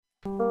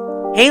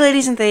Hey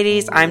ladies and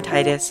ladies, I'm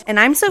Titus. And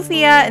I'm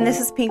Sophia, and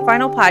this is Pink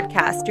Vinyl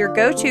Podcast, your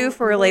go-to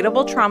for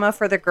relatable trauma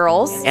for the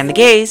girls And the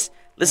gays.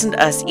 Listen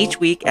to us each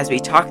week as we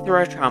talk through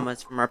our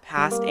traumas from our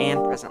past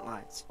and present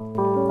lives.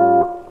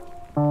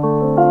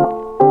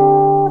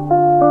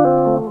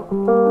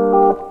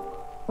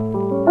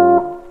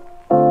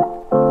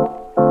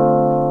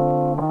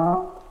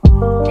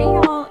 Hey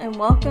y'all, and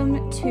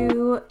welcome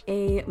to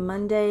a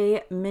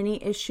Monday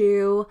mini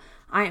issue.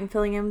 I am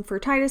filling in for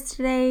Titus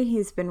today.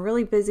 He's been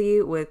really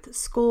busy with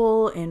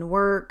school and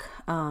work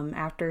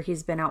after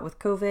he's been out with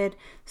COVID.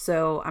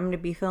 So I'm going to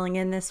be filling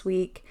in this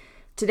week.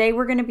 Today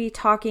we're going to be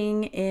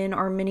talking in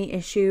our mini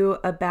issue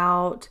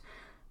about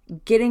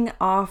getting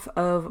off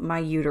of my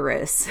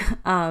uterus.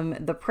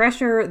 The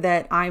pressure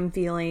that I'm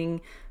feeling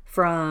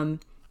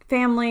from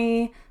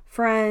family,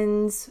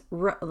 friends,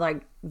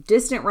 like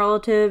distant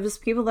relatives,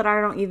 people that I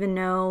don't even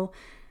know,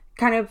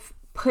 kind of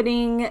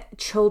putting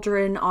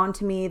children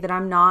onto me that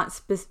I'm not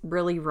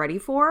really ready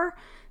for.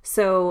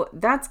 So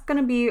that's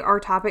going to be our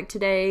topic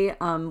today.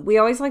 We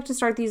always like to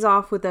start these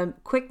off with a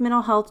quick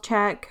mental health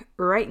check.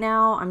 Right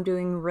now, I'm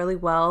doing really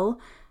well.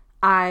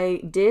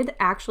 I did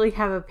actually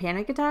have a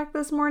panic attack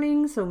this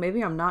morning, so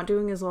maybe I'm not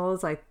doing as well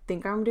as I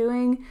think I'm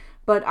doing.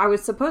 But I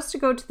was supposed to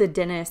go to the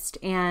dentist,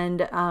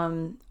 and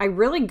I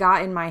really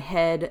got in my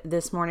head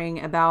this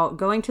morning about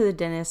going to the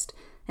dentist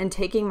and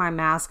taking my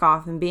mask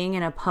off and being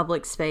in a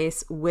public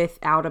space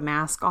without a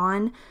mask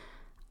on.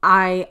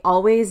 I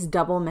always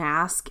double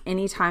mask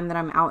anytime that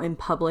I'm out in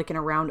public and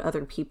around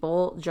other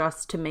people,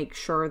 just to make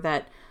sure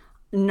that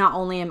not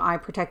only am I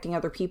protecting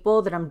other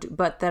people,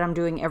 but that I'm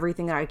doing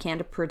everything that I can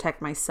to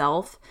protect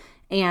myself.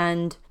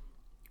 And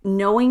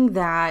knowing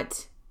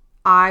that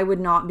I would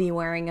not be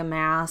wearing a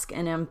mask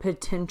and am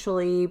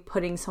potentially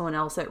putting someone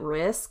else at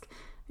risk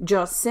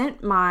just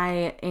sent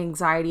my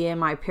anxiety and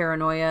my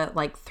paranoia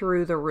like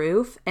through the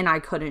roof, and I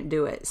couldn't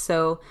do it.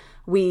 So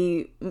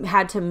we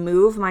had to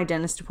move my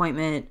dentist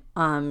appointment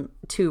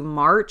to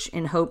March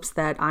in hopes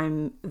that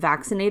I'm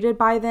vaccinated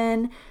by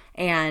then,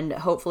 and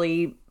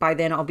hopefully by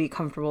then I'll be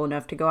comfortable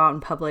enough to go out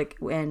in public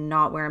and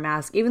not wear a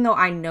mask. Even though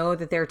I know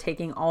that they're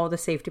taking all the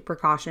safety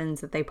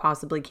precautions that they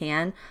possibly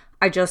can,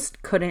 I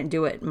just couldn't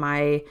do it.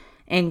 My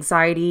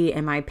anxiety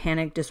and my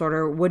panic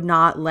disorder would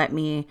not let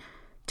me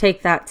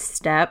take that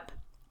step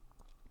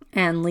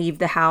and leave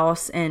the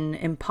house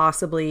and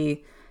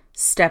possibly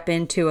step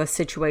into a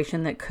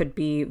situation that could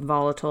be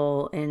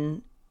volatile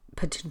and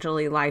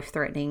potentially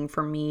life-threatening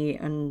for me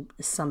and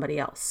somebody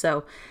else.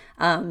 So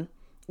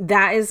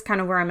that is kind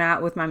of where I'm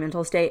at with my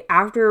mental state.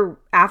 After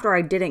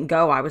I didn't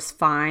go, I was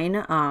fine.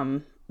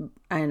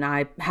 And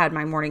I had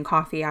my morning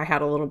coffee. I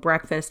had a little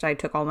breakfast. I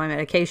took all my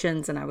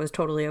medications and I was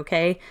totally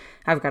okay.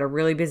 I've got a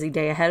really busy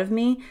day ahead of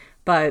me,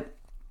 but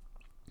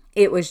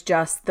it was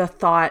just the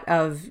thought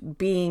of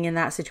being in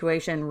that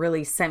situation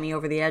really sent me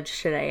over the edge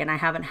today. And I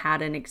haven't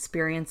had an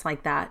experience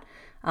like that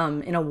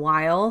in a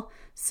while.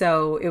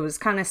 So it was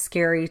kind of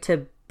scary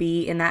to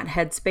be in that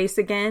headspace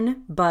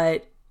again,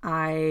 but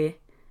I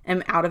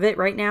am out of it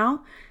right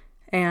now.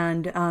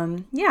 And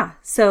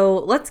so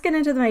let's get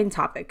into the main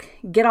topic.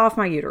 Get off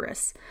my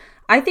uterus.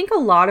 I think a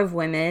lot of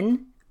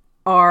women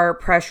are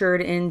pressured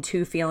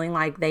into feeling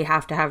like they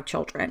have to have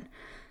children.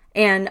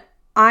 And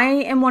I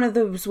am one of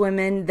those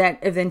women that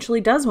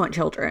eventually does want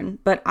children,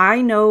 but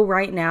I know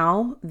right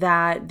now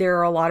that there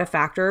are a lot of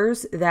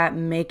factors that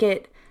make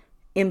it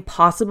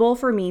impossible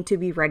for me to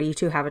be ready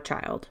to have a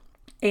child.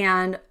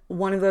 And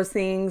one of those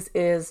things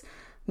is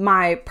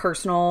my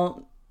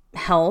personal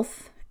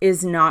health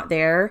is not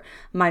there.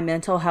 My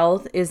mental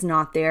health is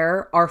not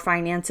there. Our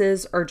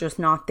finances are just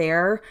not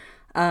there.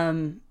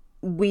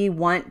 We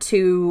want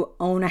to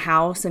own a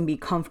house and be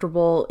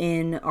comfortable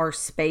in our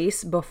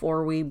space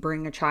before we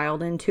bring a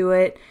child into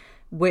it,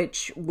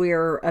 which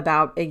we're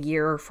about a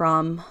year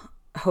from,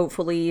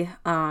 hopefully.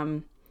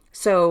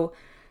 So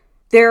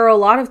there are a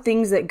lot of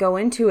things that go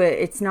into it.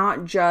 It's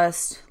not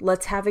just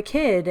let's have a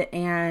kid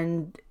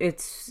and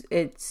it's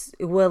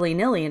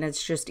willy-nilly and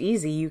it's just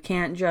easy. You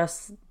can't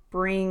just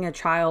bring a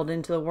child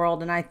into the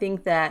world. And I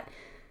think that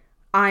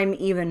I'm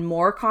even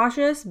more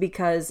cautious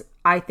because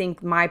I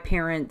think my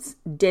parents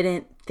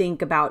didn't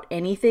think about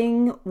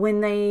anything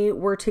when they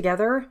were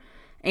together.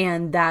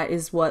 And that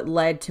is what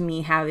led to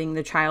me having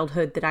the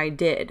childhood that I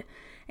did.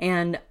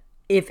 And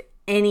if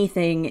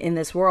anything in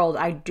this world,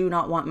 I do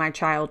not want my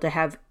child to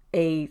have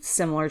a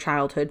similar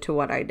childhood to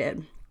what I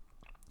did.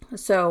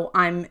 So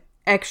I'm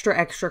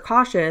extra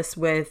cautious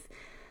with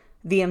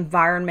the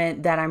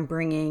environment that I'm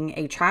bringing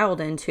a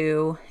child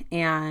into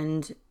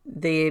and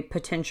the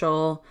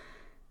potential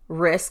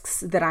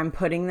risks that I'm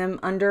putting them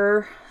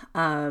under,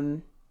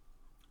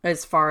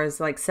 as far as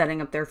like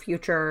setting up their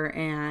future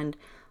and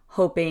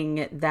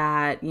hoping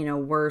that,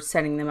 we're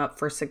setting them up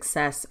for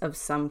success of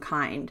some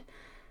kind.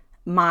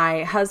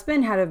 My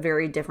husband had a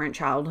very different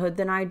childhood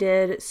than I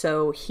did,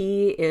 so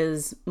he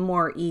is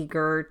more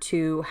eager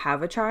to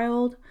have a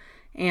child.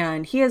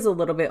 And he is a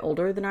little bit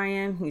older than I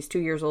am. He's 2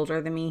 years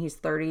older than me. He's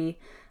 30.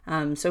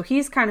 So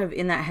he's kind of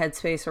in that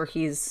headspace where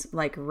he's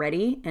like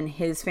ready, and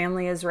his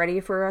family is ready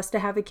for us to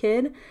have a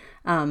kid.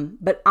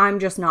 But I'm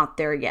just not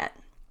there yet.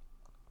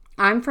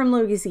 I'm from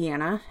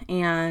Louisiana,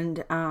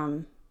 and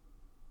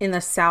in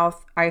the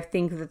South, I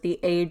think that the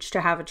age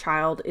to have a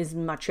child is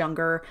much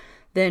younger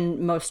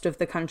than most of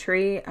the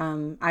country.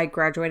 I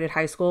graduated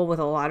high school with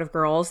a lot of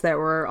girls that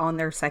were on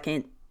their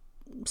second,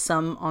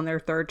 some on their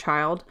third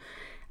child.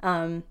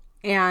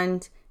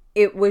 And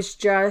it was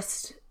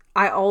just,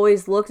 I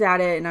always looked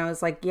at it and I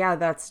was like, yeah,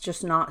 that's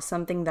just not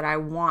something that I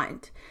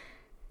want.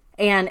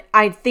 And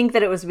I think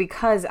that it was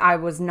because I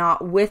was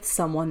not with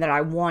someone that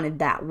I wanted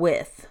that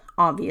with.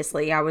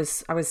 Obviously, I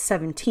was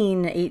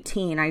 17,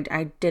 18.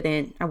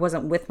 I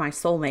wasn't with my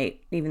soulmate,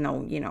 even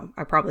though,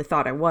 I probably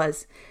thought I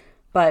was.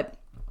 But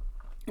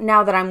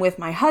now that I'm with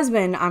my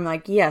husband, I'm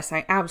like, yes,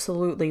 I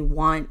absolutely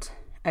want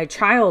a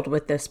child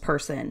with this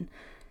person.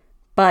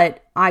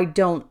 But I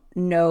don't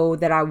know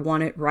that I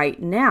want it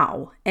right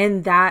now.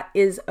 And that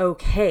is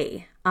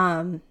okay.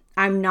 I'm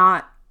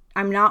not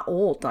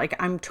old. Like,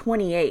 I'm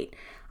 28.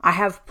 I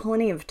have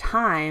plenty of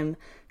time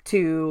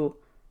to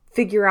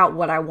figure out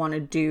what I want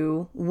to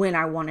do, when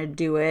I want to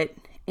do it,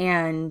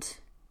 and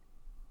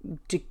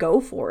to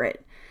go for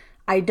it.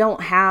 I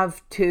don't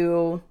have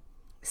to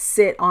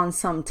sit on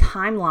some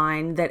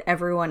timeline that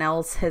everyone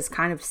else has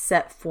kind of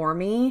set for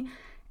me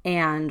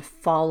and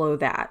follow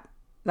that.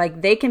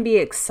 Like, they can be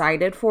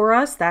excited for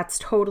us. That's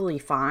totally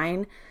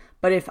fine.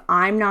 But if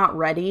I'm not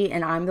ready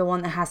and I'm the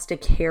one that has to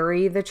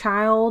carry the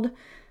child,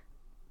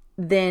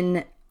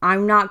 then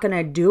I'm not going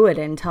to do it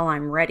until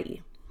I'm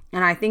ready.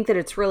 And I think that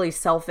it's really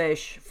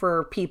selfish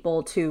for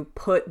people to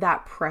put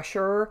that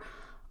pressure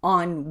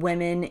on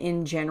women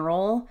in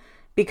general,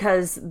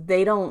 because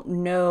they don't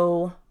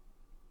know.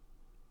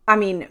 I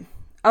mean,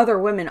 other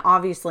women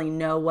obviously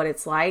know what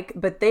it's like,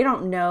 but they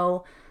don't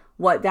know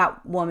what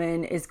that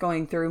woman is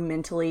going through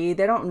mentally.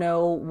 They don't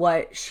know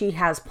what she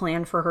has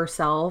planned for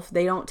herself.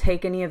 They don't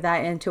take any of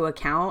that into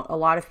account. A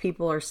lot of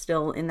people are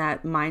still in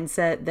that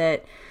mindset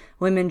that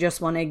women just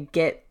want to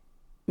get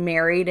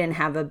married and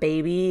have a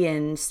baby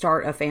and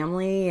start a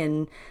family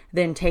and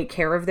then take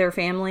care of their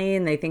family.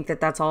 And they think that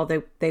that's all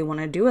they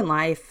want to do in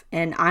life.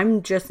 And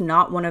I'm just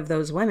not one of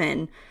those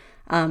women.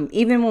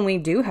 Even when we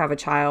do have a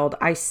child,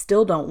 I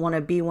still don't want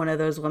to be one of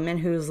those women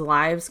whose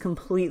lives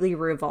completely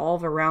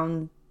revolve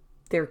around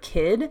their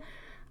kid.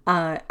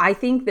 I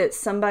think that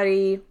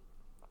somebody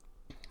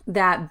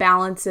that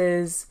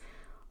balances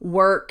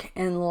work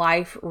and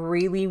life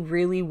really,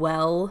 really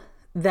well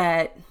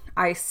that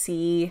I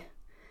see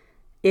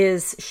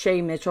is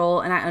Shay Mitchell.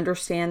 And I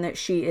understand that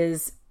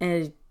she's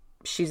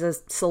a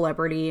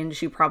celebrity and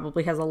she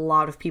probably has a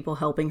lot of people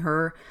helping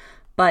her.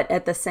 But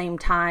at the same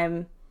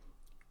time,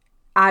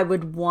 I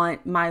would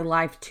want my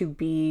life to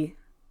be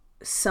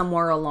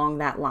somewhere along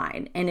that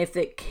line. And if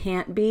it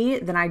can't be,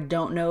 then I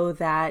don't know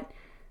that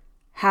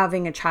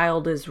having a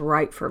child is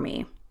right for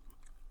me.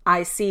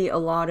 I see a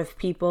lot of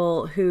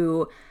people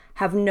who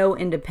have no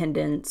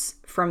independence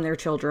from their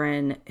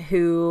children,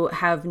 who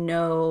have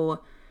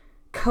no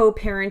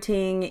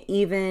co-parenting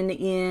even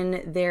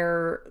in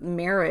their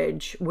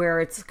marriage, where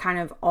it's kind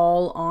of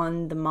all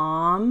on the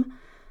mom.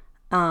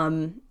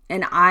 And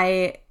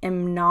I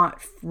am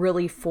not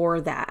really for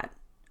that.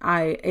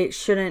 It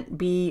shouldn't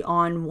be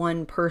on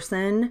one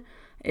person.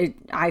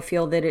 I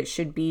feel that it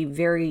should be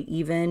very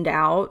evened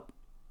out,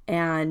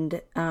 and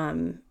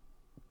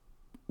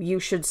you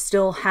should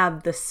still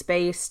have the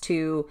space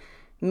to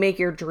make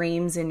your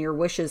dreams and your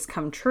wishes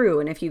come true.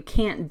 And if you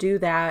can't do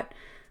that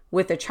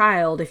with a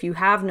child, if you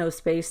have no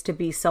space to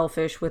be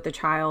selfish with a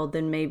child,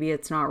 then maybe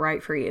it's not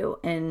right for you.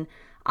 And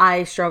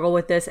I struggle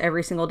with this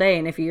every single day.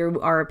 And if you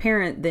are a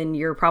parent, then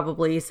you're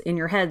probably in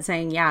your head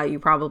saying, yeah, you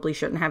probably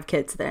shouldn't have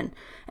kids then.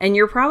 And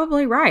you're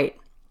probably right.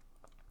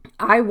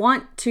 I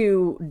want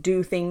to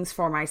do things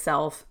for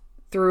myself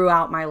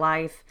throughout my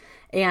life.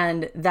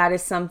 And that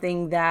is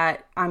something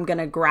that I'm going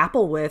to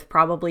grapple with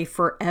probably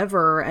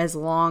forever, as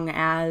long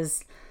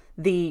as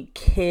the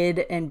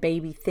kid and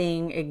baby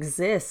thing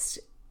exists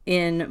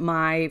in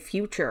my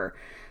future.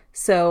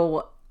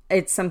 So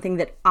it's something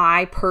that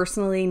I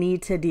personally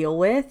need to deal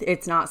with.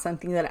 It's not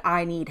something that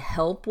I need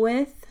help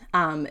with.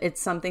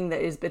 It's something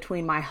that is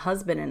between my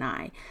husband and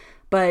I.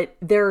 But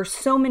there are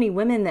so many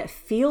women that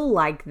feel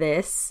like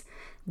this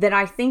that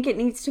I think it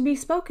needs to be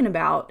spoken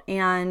about.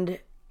 And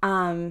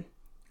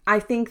I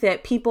think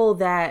that people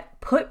that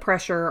put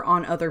pressure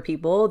on other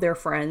people, their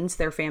friends,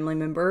 their family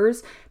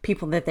members,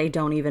 people that they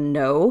don't even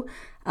know,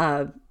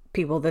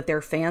 people that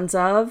they're fans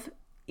of,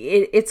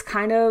 it's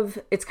kind of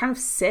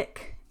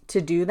sick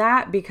to do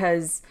that,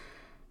 because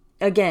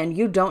again,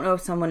 you don't know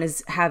if someone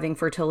is having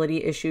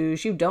fertility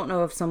issues. You don't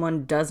know if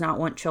someone does not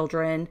want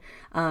children.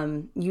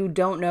 You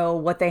don't know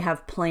what they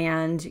have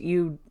planned.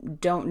 You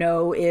don't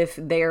know if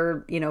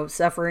they're,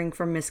 suffering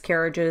from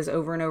miscarriages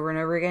over and over and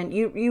over again.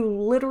 You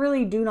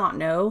literally do not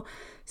know.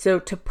 So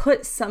to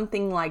put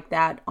something like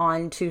that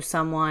onto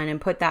someone and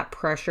put that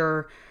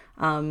pressure,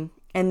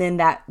 and then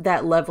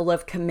that level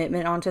of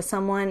commitment onto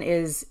someone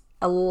is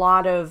a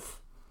lot of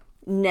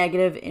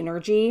negative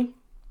energy.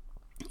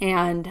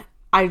 And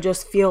I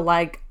just feel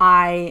like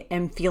I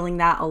am feeling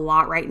that a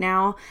lot right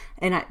now,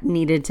 and it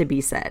needed to be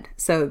said.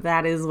 So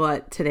that is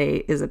what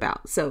today is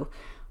about. So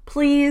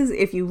please,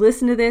 if you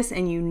listen to this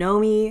and you know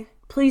me,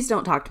 please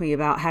don't talk to me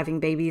about having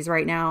babies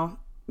right now,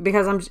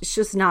 because it's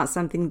just not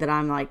something that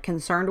I'm like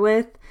concerned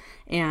with,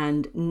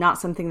 and not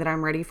something that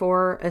I'm ready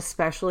for,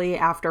 especially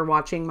after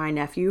watching my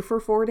nephew for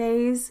 4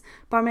 days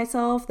by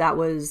myself. That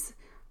was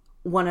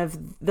one of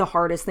the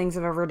hardest things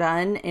I've ever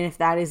done. And if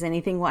that is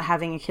anything what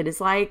having a kid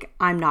is like,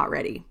 I'm not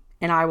ready.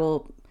 And I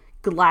will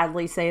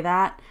gladly say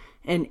that.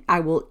 And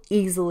I will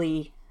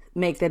easily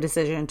make the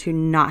decision to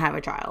not have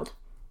a child.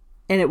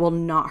 And it will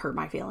not hurt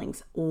my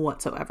feelings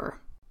whatsoever.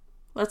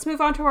 Let's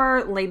move on to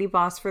our lady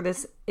boss for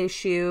this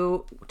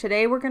issue.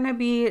 Today we're going to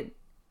be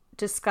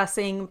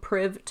discussing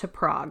Priv to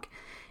Prague.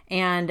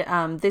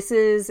 And this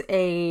is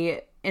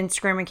a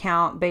Instagram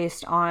account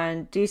based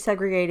on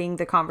desegregating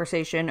the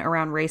conversation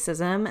around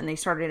racism, and they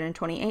started in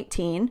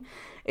 2018.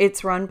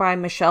 It's run by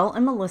Michelle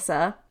and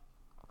Melissa.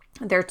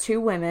 They're two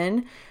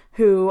women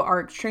who are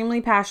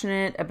extremely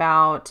passionate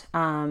about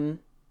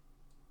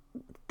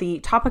the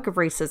topic of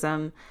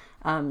racism,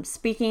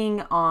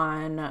 speaking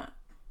on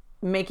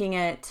making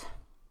it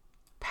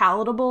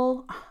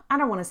palatable. I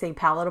don't want to say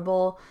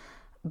palatable,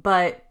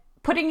 but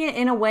putting it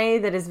in a way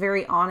that is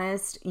very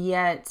honest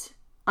yet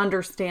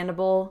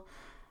understandable,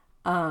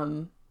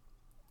 and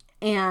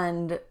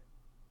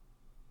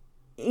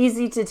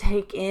easy to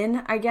take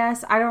in, I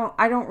guess. I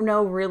don't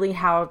know really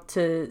how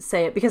to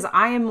say it, because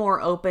I am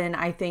more open,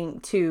 I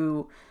think,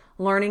 to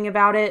learning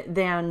about it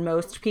than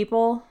most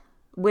people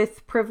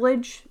with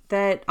privilege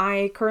that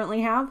I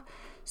currently have.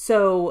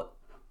 So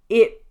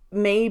it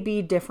may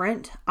be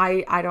different.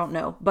 I don't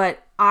know,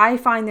 but I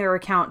find their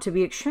account to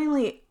be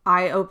extremely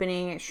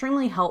eye-opening,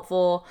 extremely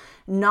helpful,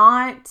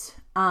 not,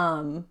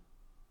 I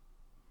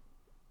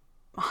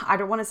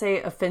don't want to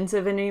say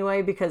offensive in any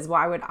way, because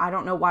I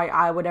don't know why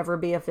I would ever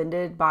be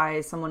offended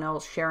by someone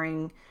else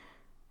sharing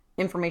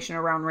information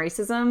around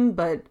racism,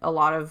 but a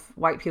lot of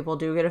white people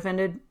do get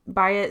offended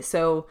by it.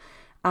 So,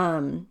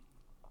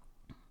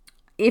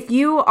 if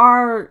you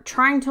are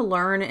trying to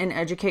learn and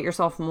educate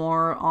yourself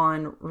more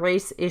on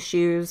race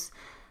issues,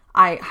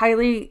 I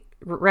highly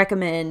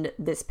recommend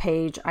this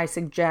page. I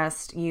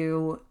suggest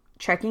you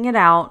checking it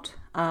out.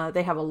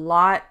 They have a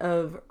lot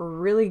of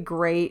really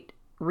great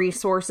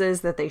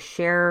resources that they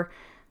share,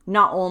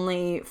 not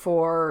only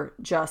for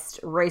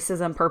just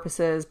racism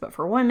purposes, but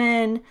for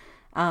women.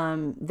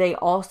 They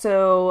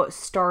also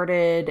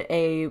started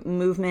a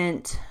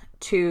movement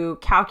to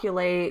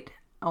calculate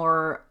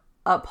or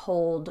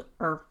uphold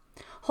or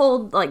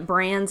hold like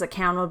brands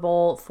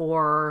accountable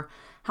for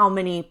how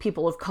many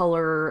people of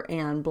color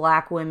and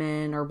black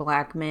women or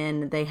black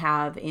men they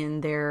have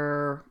in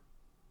their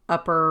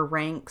upper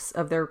ranks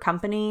of their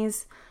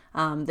companies.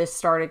 This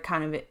started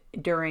kind of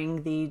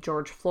during the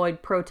George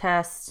Floyd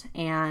protests,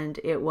 and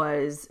it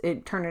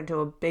turned into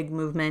a big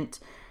movement,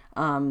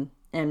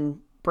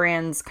 and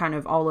brands kind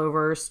of all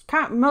over,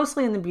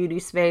 mostly in the beauty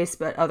space,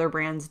 but other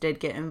brands did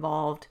get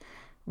involved,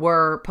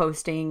 were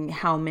posting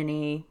how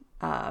many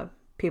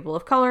people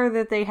of color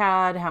that they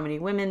had, how many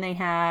women they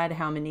had,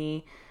 how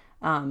many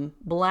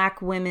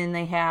black women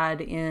they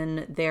had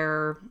in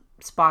their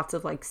spots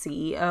of like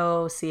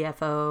CEO,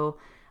 CFO,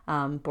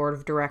 board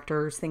of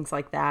directors, things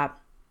like that.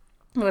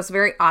 It was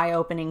very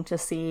eye-opening to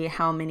see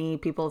how many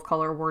people of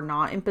color were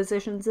not in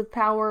positions of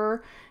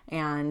power,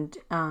 and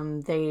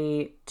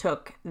they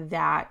took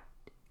that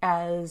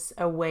as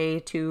a way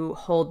to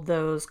hold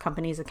those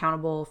companies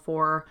accountable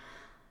for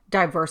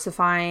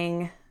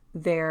diversifying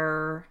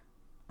their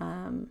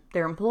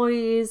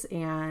employees,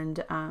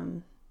 and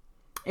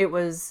it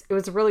was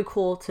really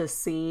cool to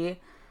see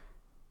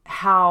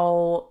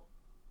how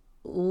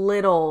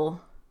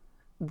little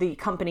the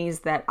companies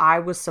that I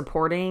was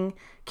supporting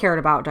cared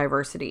about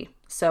diversity.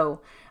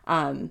 So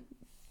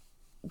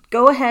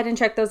go ahead and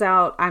check those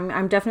out.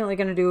 I'm definitely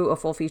going to do a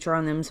full feature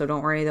on them, so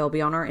don't worry, they'll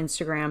be on our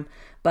Instagram.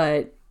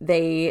 But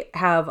they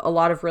have a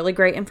lot of really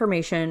great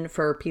information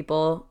for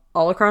people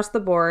all across the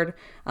board.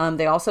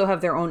 They also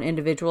have their own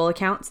individual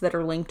accounts that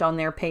are linked on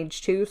their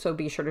page too, so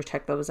be sure to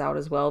check those out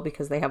as well,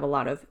 because they have a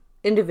lot of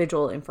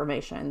individual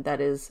information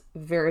that is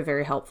very,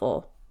 very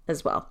helpful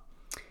as well.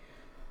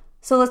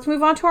 So let's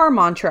move on to our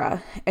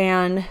mantra.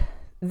 And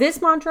this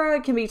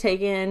mantra can be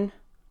taken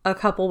a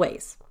couple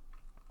ways.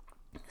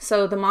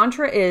 So the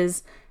mantra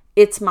is,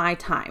 it's my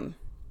time.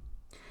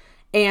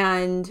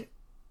 And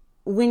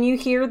when you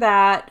hear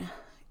that,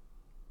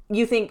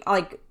 you think,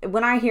 like,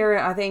 when I hear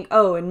it, I think,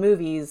 oh, in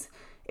movies,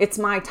 it's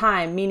my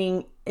time,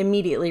 meaning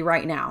immediately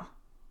right now.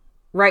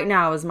 Right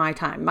now is my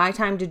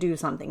time to do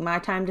something, my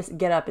time to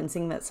get up and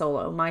sing that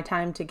solo, my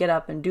time to get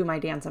up and do my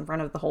dance in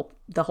front of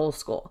the whole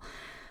school.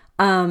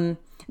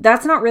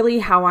 That's not really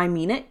how I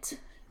mean it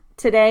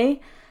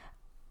today.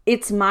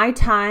 It's my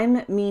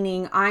time,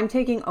 meaning I'm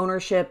taking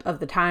ownership of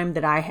the time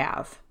that I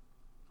have.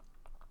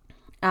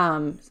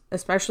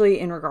 especially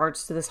in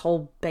regards to this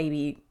whole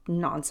baby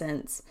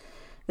nonsense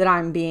that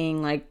I'm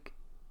being like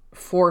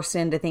forced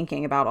into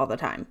thinking about all the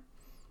time.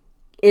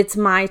 It's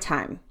my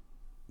time.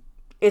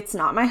 It's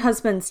not my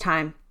husband's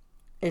time.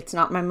 It's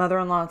not my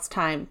mother-in-law's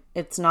time.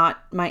 It's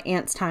not my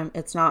aunt's time.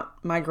 It's not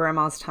my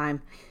grandma's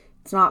time.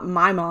 It's not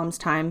my mom's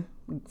time.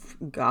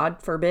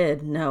 God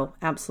forbid. No,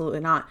 absolutely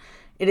not.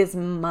 It is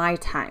my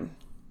time.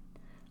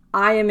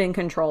 I am in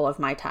control of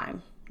my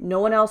time.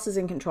 No one else is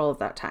in control of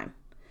that time.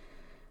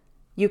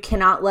 You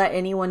cannot let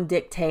anyone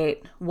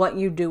dictate what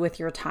you do with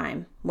your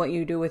time, what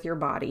you do with your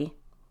body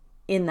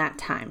in that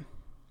time.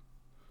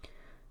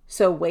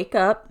 So wake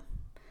up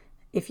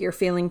if you're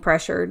feeling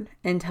pressured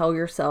and tell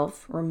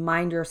yourself,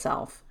 remind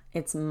yourself,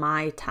 it's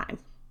my time.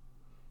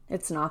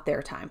 It's not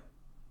their time.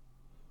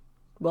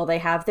 Will they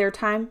have their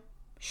time?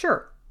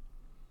 Sure.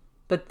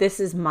 But this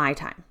is my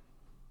time.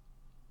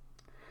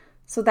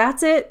 So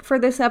that's it for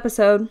this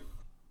episode.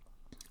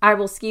 I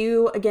will see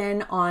you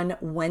again on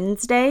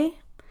Wednesday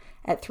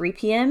at 3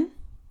 p.m.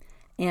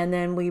 And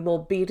then we will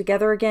be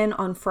together again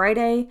on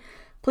Friday.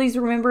 Please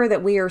remember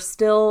that we are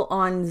still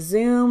on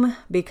Zoom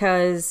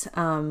because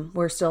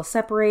we're still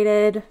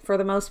separated for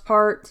the most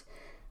part.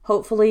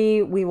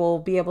 Hopefully we will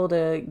be able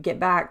to get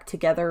back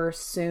together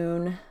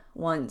soon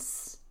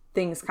once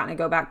things kind of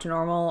go back to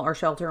normal. Our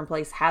shelter in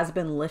place has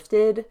been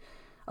lifted,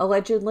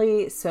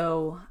 allegedly.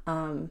 So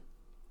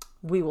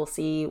we will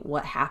see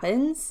what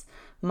happens.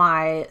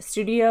 My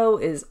studio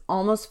is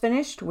almost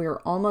finished.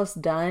 We're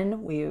almost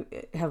done. We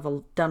have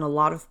done a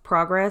lot of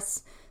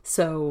progress.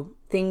 So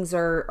things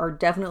are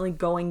definitely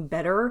going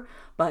better,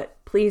 but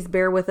please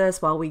bear with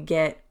us while we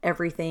get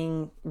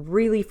everything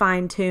really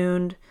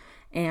fine-tuned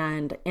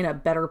and in a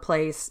better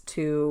place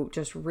to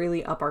just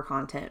really up our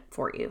content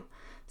for you.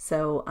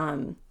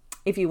 So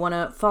if you want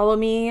to follow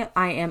me,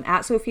 I am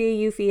at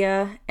Sophia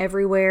Eufia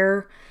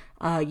everywhere.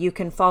 You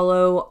can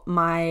follow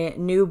my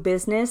new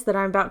business that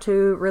I'm about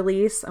to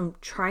release. I'm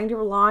trying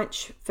to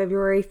launch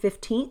February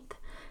 15th.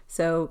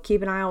 So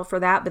keep an eye out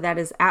for that, but that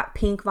is at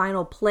Pink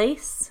Vinyl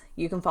Place.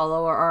 You can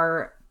follow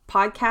our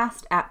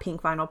podcast at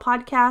Pink Vinyl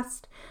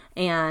Podcast,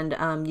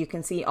 and you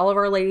can see all of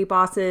our lady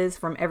bosses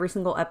from every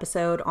single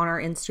episode on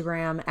our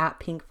Instagram at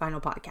Pink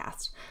Vinyl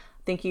Podcast.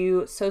 Thank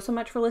you so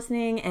much for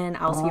listening, and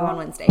I'll see you on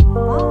Wednesday.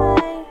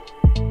 Bye!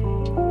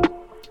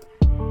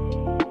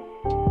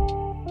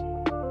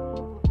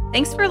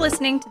 Thanks for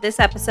listening to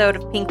this episode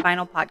of Pink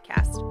Vinyl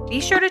Podcast.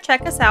 Be sure to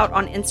check us out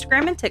on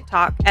Instagram and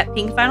TikTok at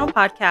Pink Vinyl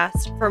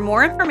Podcast for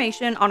more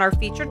information on our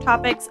featured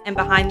topics and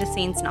behind the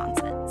scenes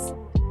nonsense.